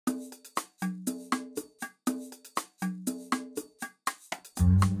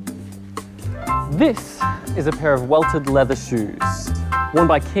This is a pair of welted leather shoes, worn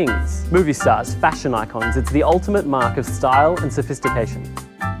by kings, movie stars, fashion icons. It's the ultimate mark of style and sophistication.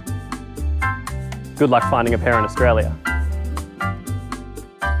 Good luck finding a pair in Australia.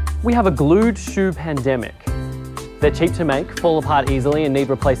 We have a glued shoe pandemic. They're cheap to make, fall apart easily and need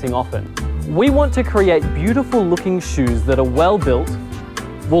replacing often. We want to create beautiful looking shoes that are well built,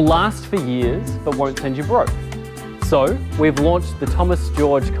 will last for years, but won't send you broke. So we've launched the Thomas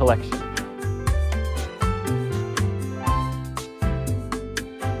George collection.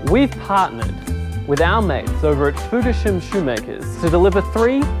 We've partnered with our mates over at Fugashin Shoemakers to deliver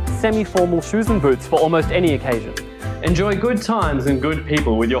 3 semi-formal shoes and boots for almost any occasion. Enjoy good times and good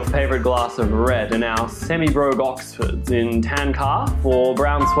people with your favourite glass of red and our semi-brogue Oxfords in tan calf or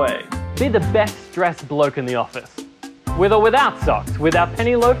brown suede. Be the best dressed bloke in the office, with or without socks, with our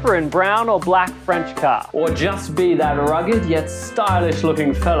penny loafer in brown or black French calf. Or just be that rugged yet stylish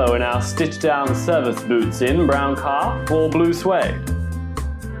looking fellow in our stitched down service boots in brown calf or blue suede.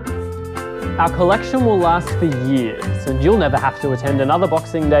 Our collection will last for years and you'll never have to attend another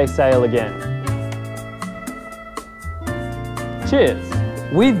Boxing Day sale again. Cheers!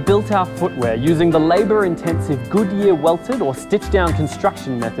 We've built our footwear using the labour-intensive Goodyear welted or stitched-down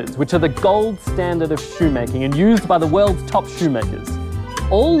construction methods, which are the gold standard of shoemaking and used by the world's top shoemakers.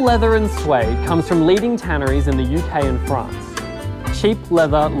 All leather and suede comes from leading tanneries in the UK and France. Cheap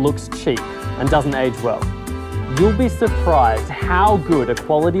leather looks cheap and doesn't age well. You'll be surprised how good a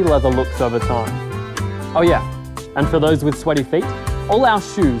quality leather looks over time. Oh yeah, and for those with sweaty feet, all our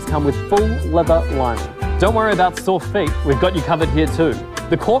shoes come with full leather lining. Don't worry about sore feet, we've got you covered here too.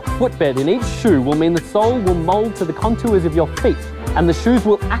 The cork footbed in each shoe will mean the sole will mould to the contours of your feet and the shoes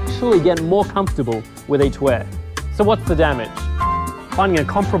will actually get more comfortable with each wear. So what's the damage? Finding a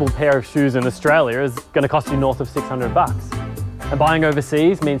comparable pair of shoes in Australia is going to cost you north of $600. And buying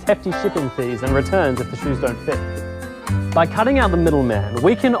overseas means hefty shipping fees and returns if the shoes don't fit. By cutting out the middleman,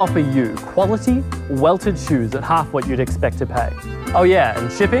 we can offer you quality, welted shoes at half what you'd expect to pay. Oh yeah,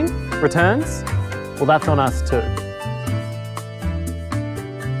 and shipping? Returns? Well, that's on us too.